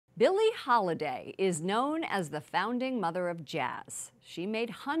Billie Holliday is known as the founding mother of jazz. She made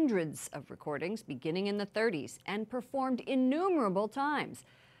hundreds of recordings beginning in the 30s and performed innumerable times.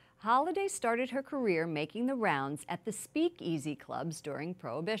 Holliday started her career making the rounds at the speakeasy clubs during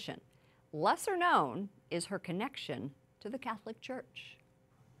Prohibition. Lesser known is her connection to the Catholic Church.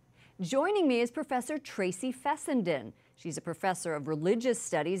 Joining me is Professor Tracy Fessenden. She's a professor of religious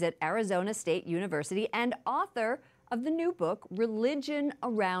studies at Arizona State University and author of the new book, Religion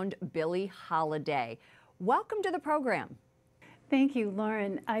Around Billie Holliday. Welcome to the program. Thank you,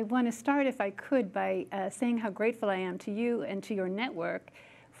 Lauren. I want to start, if I could, by saying how grateful I am to you and to your network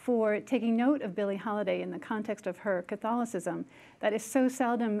for taking note of Billie Holliday in the context of her Catholicism. That is so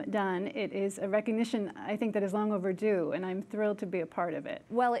seldom done. It is a recognition, I think, that is long overdue, and I'm thrilled to be a part of it.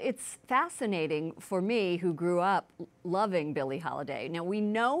 Well, it's fascinating for me, who grew up loving Billie Holliday. Now, we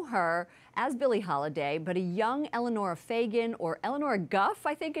know her as Billie Holliday, but a young Eleanor Fagan, or Eleanor Guff,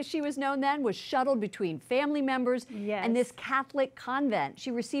 I think as she was known then, was shuttled between family members and this Catholic convent.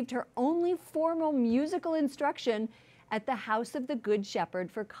 She received her only formal musical instruction at the House of the Good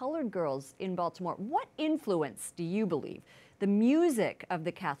Shepherd for colored girls in Baltimore. What influence do you believe the music of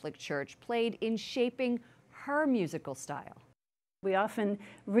the Catholic Church played in shaping her musical style? We often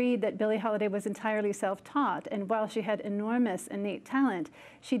read that Billie Holliday was entirely self-taught, and while she had enormous innate talent,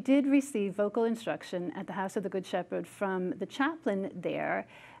 she did receive vocal instruction at the House of the Good Shepherd from the chaplain there,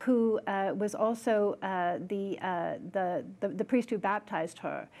 who was also the priest who baptized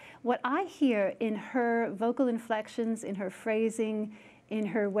her. What I hear in her vocal inflections, in her phrasing, in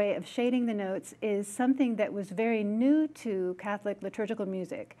her way of shading the notes, is something that was very new to Catholic liturgical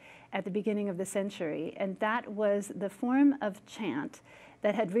music at the beginning of the century, and that was the form of chant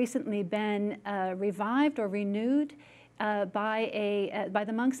that had recently been revived or renewed by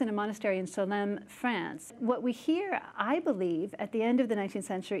the monks in a monastery in Solesmes, France. What we hear, I believe, at the end of the 19th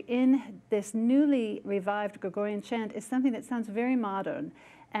century in this newly revived Gregorian chant is something that sounds very modern,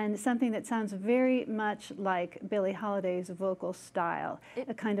 and something that sounds very much like Billie Holiday's vocal style.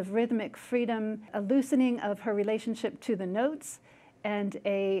 A kind of rhythmic freedom, a loosening of her relationship to the notes, and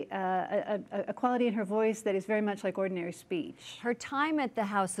a quality in her voice that is very much like ordinary speech. Her time at the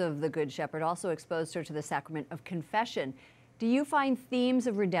House of the Good Shepherd also exposed her to the sacrament of confession. Do you find themes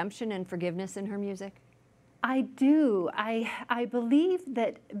of redemption and forgiveness in her music? I do. I believe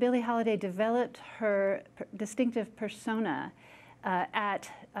that Billie Holliday developed her distinctive persona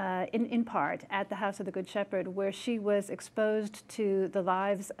in part at the House of the Good Shepherd, where she was exposed to the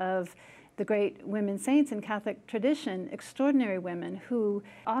lives of the great women saints in Catholic tradition, extraordinary women who,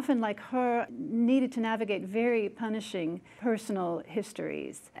 often like her, needed to navigate very punishing personal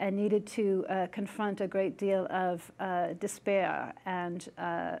histories and needed to confront a great deal of despair and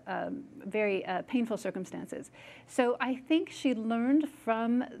very painful circumstances. So I think she learned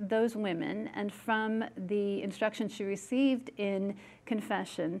from those women and from the instruction she received in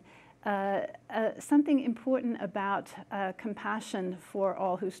confession something important about compassion for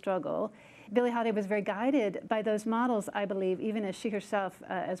all who struggle. Billie Holliday was very guided by those models, I believe, even as she herself,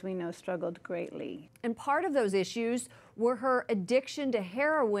 as we know, struggled greatly. And part of those issues were her addiction to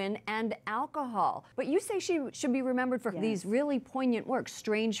heroin and alcohol. But you say she should be remembered for these really poignant works.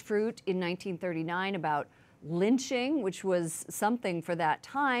 Strange Fruit in 1939 about lynching, which was something for that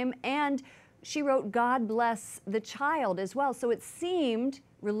time, and she wrote God Bless the Child as well. So it seemed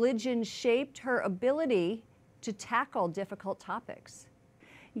religion shaped her ability to tackle difficult topics.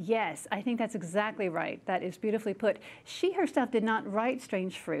 Yes, I think that's exactly right. That is beautifully put. She herself did not write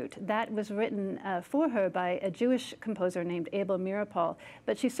Strange Fruit. That was written for her by a Jewish composer named Abel Meeropol,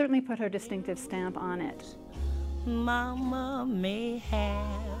 but she certainly put her distinctive stamp on it. Mama may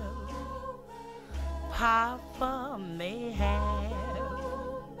have, Papa may have,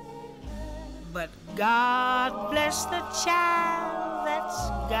 but God bless the child that's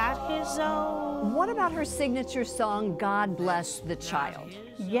got his own. What about her signature song, God Bless the Child?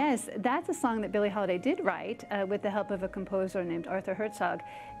 Yes, that's a song that Billie Holliday did write with the help of a composer named Arthur Herzog.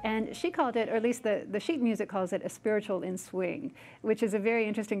 And she called it, or at least the sheet music calls it, a spiritual in swing, which is a very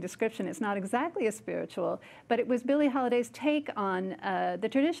interesting description. It's not exactly a spiritual, but it was Billie Holiday's take on the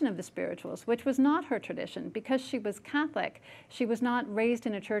tradition of the spirituals, which was not her tradition. Because she was Catholic, she was not raised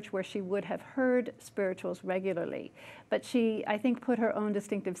in a church where she would have heard spirituals regularly. But she, I think, put her own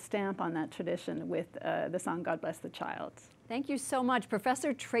distinctive stamp on that tradition with the song God Bless the Child. Thank you so much,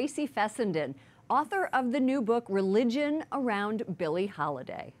 Professor Tracy Fessenden, author of the new book, Religion Around Billie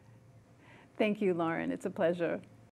Holliday. Thank you, Lauren. It's a pleasure.